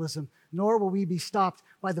individualism, nor will we be stopped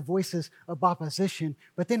by the voices of opposition.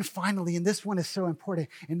 But then finally, and this one is so important,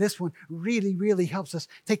 and this one really, really helps us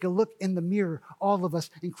take a look in the mirror, all of us,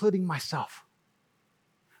 including myself.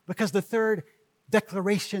 Because the third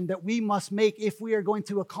declaration that we must make if we are going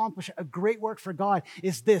to accomplish a great work for God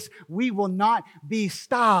is this: we will not be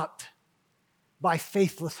stopped by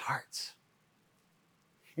faithless hearts.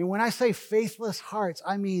 And when I say faithless hearts,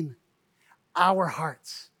 I mean our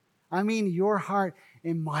hearts. I mean your heart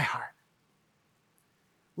and my heart.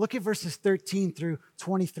 Look at verses 13 through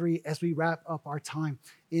 23 as we wrap up our time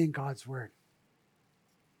in God's word.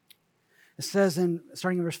 It says,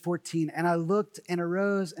 starting in verse 14, "And I looked and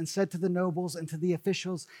arose and said to the nobles and to the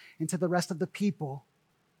officials and to the rest of the people,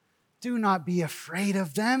 'Do not be afraid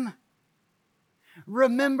of them.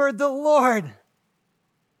 Remember the Lord,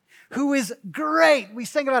 who is great,'" we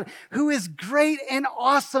sang about it, "who is great and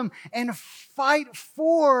awesome, and fight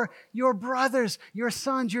for your brothers, your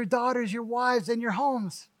sons, your daughters, your wives, and your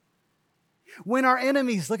homes. When our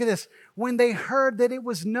enemies," look at this, "when they heard that it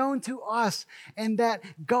was known to us and that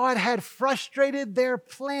God had frustrated their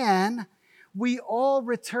plan, we all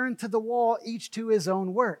returned to the wall, each to his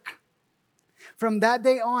own work. From that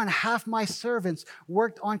day on, half my servants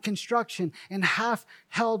worked on construction, and half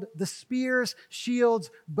held the spears,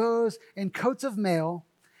 shields, bows, and coats of mail,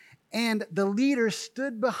 and the leaders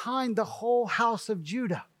stood behind the whole house of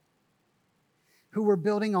Judah, who were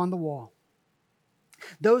building on the wall.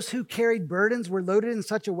 Those who carried burdens were loaded in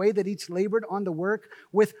such a way that each labored on the work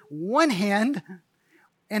with one hand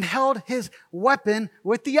and held his weapon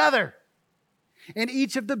with the other. And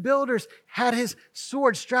each of the builders had his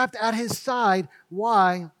sword strapped at his side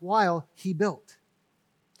while he built.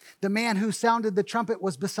 The man who sounded the trumpet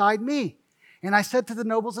was beside me. And I said to the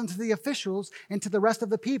nobles and to the officials and to the rest of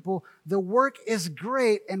the people, 'The work is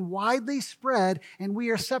great and widely spread, and we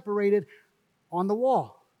are separated on the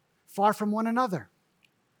wall, far from one another.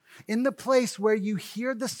 In the place where you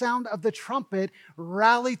hear the sound of the trumpet,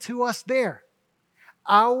 rally to us there.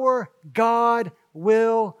 Our God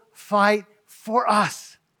will fight for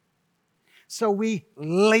us.' So we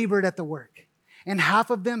labored at the work, and half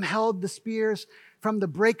of them held the spears from the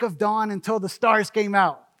break of dawn until the stars came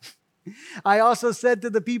out. I also said to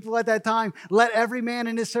the people at that time, 'Let every man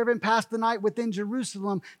and his servant pass the night within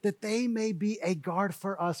Jerusalem, that they may be a guard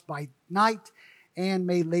for us by night and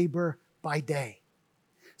may labor by day.'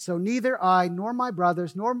 So neither I, nor my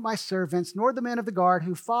brothers, nor my servants, nor the men of the guard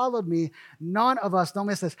who followed me, none of us, don't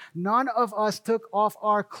miss this, none of us took off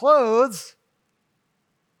our clothes.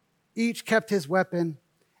 Each kept his weapon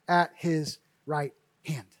at his right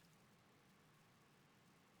hand."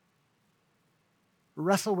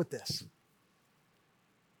 Wrestle with this.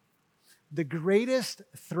 The greatest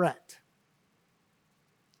threat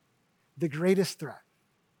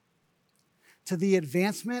to the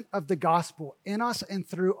advancement of the gospel in us and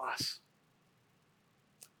through us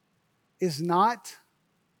is not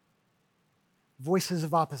voices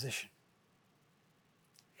of opposition.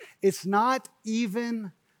 It's not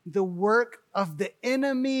even the work of the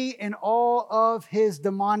enemy and all of his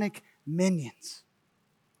demonic minions.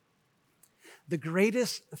 The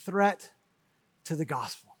greatest threat to the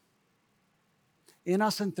gospel in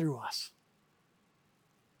us and through us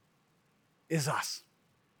is us.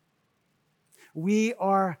 We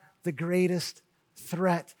are the greatest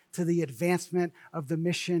threat to the advancement of the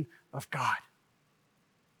mission of God.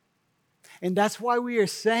 And that's why we are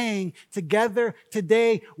saying together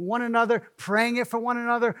today, one another, praying it for one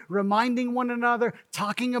another, reminding one another,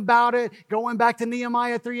 talking about it, going back to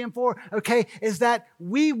Nehemiah 3 and 4, okay, is that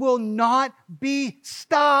we will not be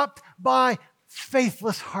stopped by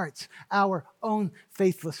faithless hearts, our own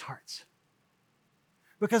faithless hearts.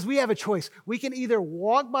 Because we have a choice. We can either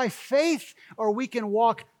walk by faith or we can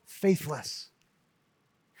walk faithless.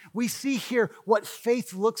 We see here what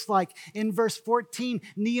faith looks like. In verse 14,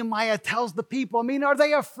 Nehemiah tells the people, are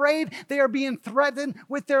they afraid? They are being threatened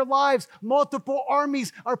with their lives. Multiple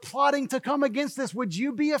armies are plotting to come against us. Would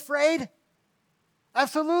you be afraid?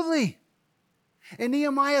 Absolutely. And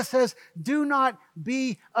Nehemiah says, do not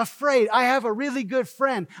be afraid. I have a really good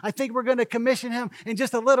friend. I think we're going to commission him in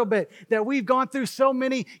just a little bit, that we've gone through so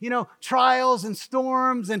many, trials and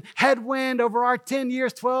storms and headwind over our 10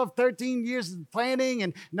 years, 12, 13 years of planning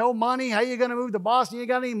and no money. How you going to move to Boston? You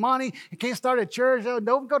got any money? You can't start a church. Oh,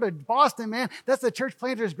 don't go to Boston, man. That's the church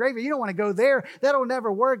planter's graveyard. You don't want to go there. That'll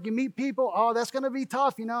never work. You meet people. Oh, that's going to be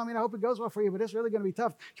tough. I hope it goes well for you, but it's really going to be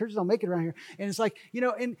tough. Churches don't make it around here. And it's like,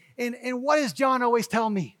 and what does John always tell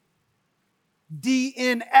me?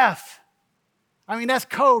 DNF. That's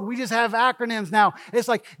code. We just have acronyms now. It's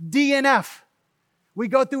like DNF. We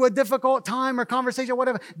go through a difficult time or conversation,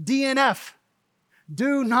 whatever. DNF.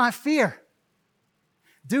 Do not fear.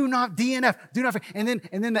 Do not DNF. Do not fear.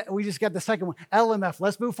 And then we just got the second one. LMF.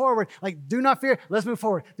 Let's move forward. Like, do not fear. Let's move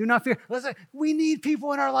forward. Do not fear. We need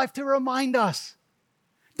people in our life to remind us.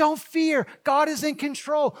 Don't fear. God is in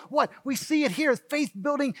control. What? We see it here.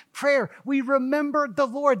 Faith-building prayer. We remember the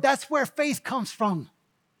Lord. That's where faith comes from.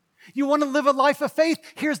 You want to live a life of faith?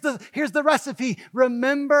 Here's the recipe.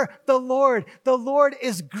 Remember the Lord. The Lord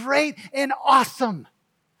is great and awesome.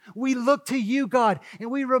 We look to you, God, and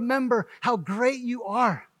we remember how great you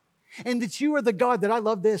are. And that you are the God, that I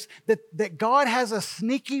love this, that God has a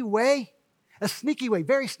sneaky way,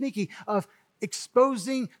 very sneaky, of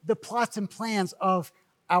exposing the plots and plans of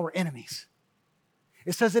our enemies.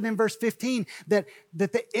 It says it in verse 15 that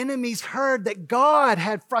the enemies heard that God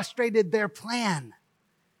had frustrated their plan,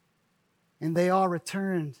 and they all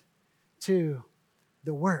returned to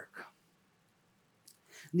the work.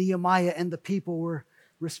 Nehemiah and the people were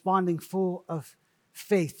responding full of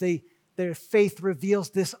faith. Their faith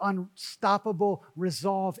reveals this unstoppable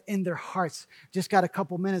resolve in their hearts. Just got a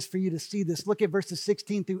couple minutes for you to see this. Look at verses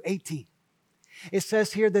 16 through 18. It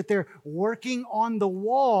says here that they're working on the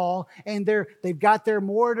wall, and they've got their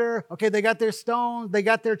mortar. Okay, they got their stones. They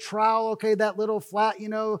got their trowel. Okay, that little flat,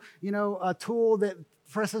 a tool that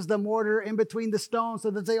presses the mortar in between the stones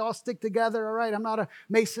so that they all stick together. All right, I'm not a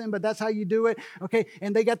mason, but that's how you do it. Okay,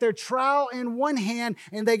 and they got their trowel in one hand,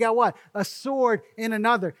 and they got what? A sword in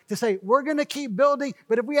another, to say, we're going to keep building,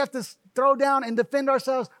 but if we have to throw down and defend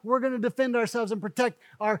ourselves, we're going to defend ourselves and protect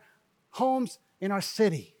our homes and our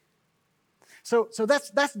city. So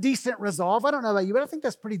that's decent resolve. I don't know about you, but I think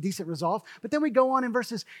that's pretty decent resolve. But then we go on in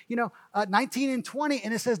verses 19 and 20,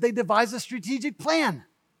 and it says they devise a strategic plan.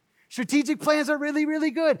 Strategic plans are really,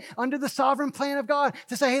 really good under the sovereign plan of God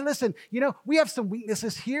to say, hey, listen, we have some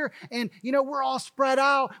weaknesses here, and, we're all spread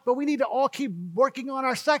out, but we need to all keep working on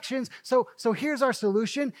our sections. So here's our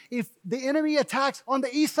solution. If the enemy attacks on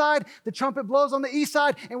the east side, the trumpet blows on the east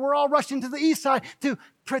side, and we're all rushing to the east side to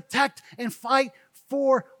protect and fight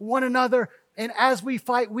for one another. And as we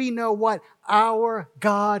fight, we know what? Our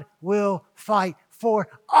God will fight for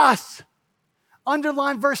us.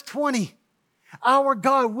 Underline verse 20. Our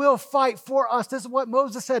God will fight for us. This is what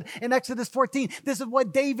Moses said in Exodus 14. This is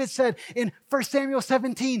what David said in 1 Samuel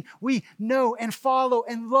 17. We know and follow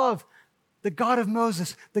and love the God of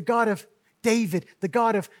Moses, the God of David, the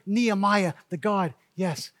God of Nehemiah, the God,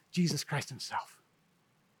 yes, Jesus Christ himself.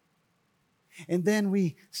 And then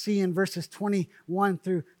we see in verses 21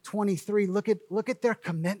 through 23, look at their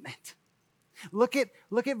commitment. Look at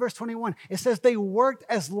verse 21. It says they worked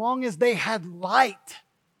as long as they had light.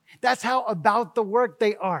 That's how about the work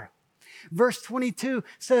they are. Verse 22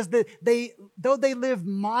 says that though they lived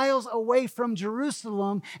miles away from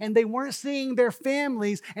Jerusalem and they weren't seeing their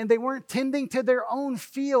families and they weren't tending to their own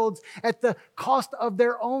fields at the cost of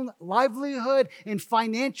their own livelihood and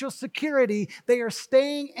financial security, they are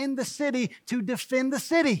staying in the city to defend the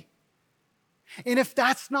city. And if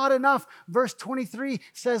that's not enough, verse 23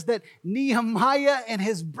 says that Nehemiah and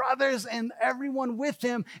his brothers and everyone with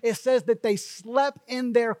him, it says that they slept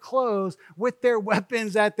in their clothes with their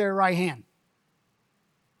weapons at their right hand.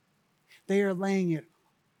 They are laying it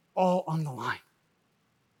all on the line.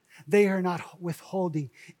 They are not withholding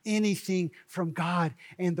anything from God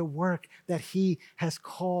and the work that he has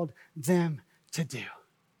called them to do.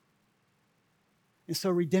 And so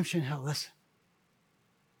Redemption Hill, listen.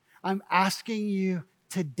 I'm asking you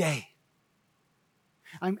today,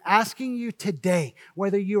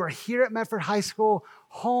 whether you are here at Medford High School,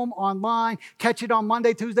 home, online, catch it on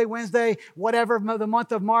Monday, Tuesday, Wednesday, whatever, the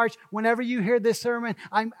month of March, whenever you hear this sermon,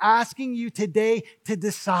 I'm asking you today to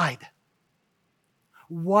decide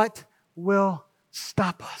what will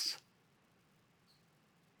stop us.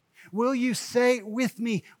 Will you say with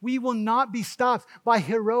me, we will not be stopped by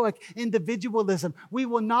heroic individualism. We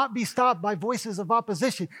will not be stopped by voices of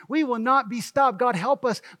opposition. We will not be stopped, God help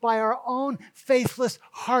us, by our own faithless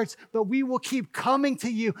hearts. But we will keep coming to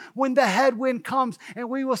you when the headwind comes, and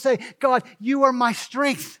we will say, God, you are my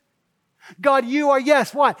strength. God, you are,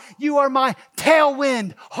 yes, what? You are my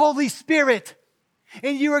tailwind, Holy Spirit.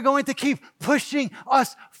 And you are going to keep pushing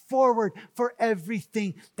us forward for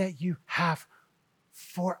everything that you have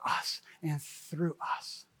for us and through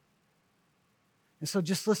us. And so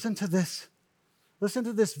just listen to this. Listen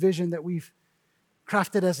to this vision that we've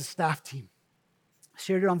crafted as a staff team.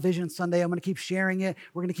 Shared it on Vision Sunday. I'm going to keep sharing it.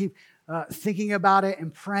 We're going to keep thinking about it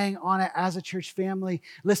and praying on it as a church family.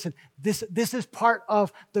 Listen, this is part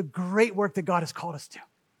of the great work that God has called us to.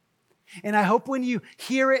 And I hope when you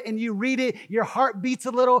hear it and you read it, your heart beats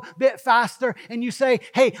a little bit faster and you say,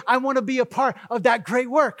 hey, I want to be a part of that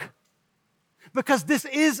great work. Because this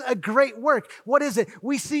is a great work. What is it?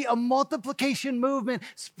 We see a multiplication movement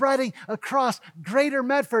spreading across Greater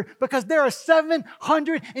Medford because there are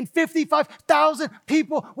 755,000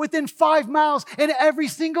 people within 5 miles, and every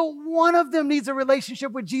single one of them needs a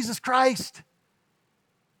relationship with Jesus Christ.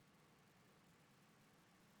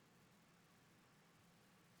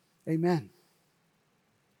 Amen.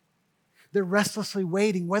 They're restlessly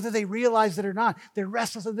waiting, whether they realize it or not. They're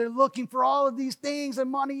restless and they're looking for all of these things and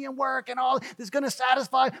money and work and all that's going to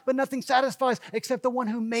satisfy, but nothing satisfies except the one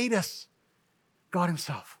who made us, God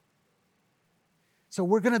himself. So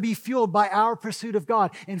we're going to be fueled by our pursuit of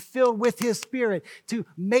God and filled with his Spirit to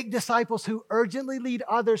make disciples who urgently lead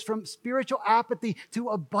others from spiritual apathy to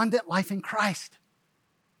abundant life in Christ.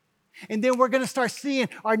 And then we're going to start seeing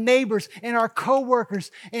our neighbors and our coworkers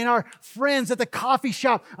and our friends at the coffee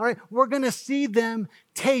shop. All right, we're going to see them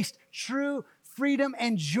taste true freedom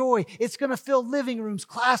and joy. It's going to fill living rooms,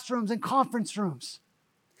 classrooms, and conference rooms.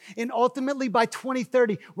 And ultimately, by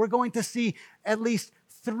 2030, we're going to see at least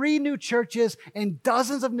 3 new churches and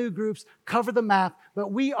dozens of new groups cover the map.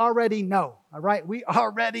 But we already know, all right? We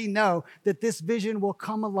already know that this vision will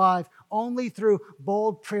come alive only through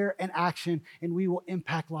bold prayer and action, and we will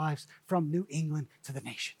impact lives from New England to the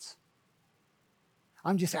nations.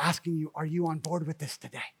 I'm just asking you, are you on board with this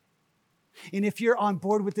today? And if you're on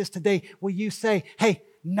board with this today, will you say, hey,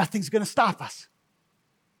 nothing's going to stop us?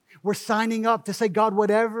 We're signing up to say, God,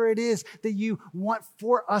 whatever it is that you want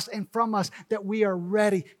for us and from us, that we are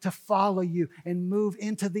ready to follow you and move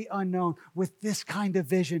into the unknown with this kind of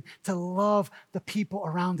vision to love the people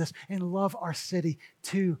around us and love our city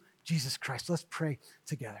to Jesus Christ. Let's pray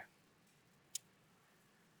together.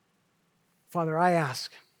 Father, I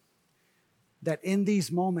ask that in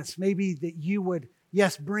these moments, maybe that you would,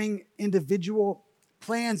 yes, bring individual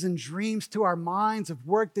plans and dreams to our minds of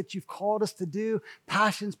work that you've called us to do,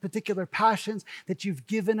 passions, particular passions that you've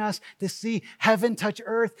given us to see heaven touch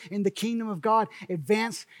earth in the kingdom of God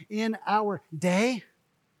advance in our day.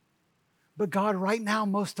 But God, right now,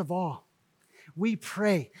 most of all, we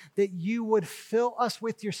pray that you would fill us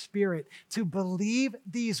with your Spirit to believe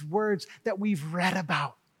these words that we've read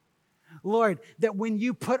about. Lord, that when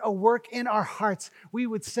you put a work in our hearts, we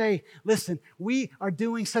would say, listen, we are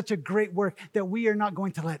doing such a great work that we are not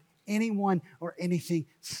going to let anyone or anything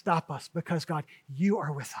stop us because, God, you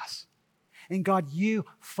are with us. And God, you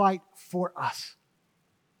fight for us.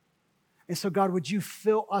 And so, God, would you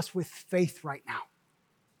fill us with faith right now?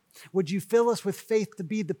 Would you fill us with faith to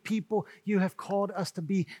be the people you have called us to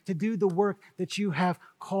be, to do the work that you have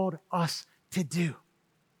called us to do?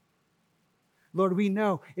 Lord, we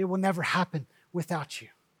know it will never happen without you.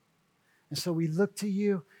 And so we look to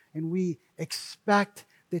you and we expect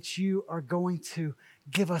that you are going to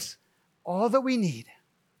give us all that we need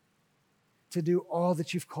to do all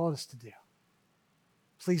that you've called us to do.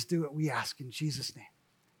 Please do it, we ask in Jesus' name.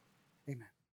 Amen.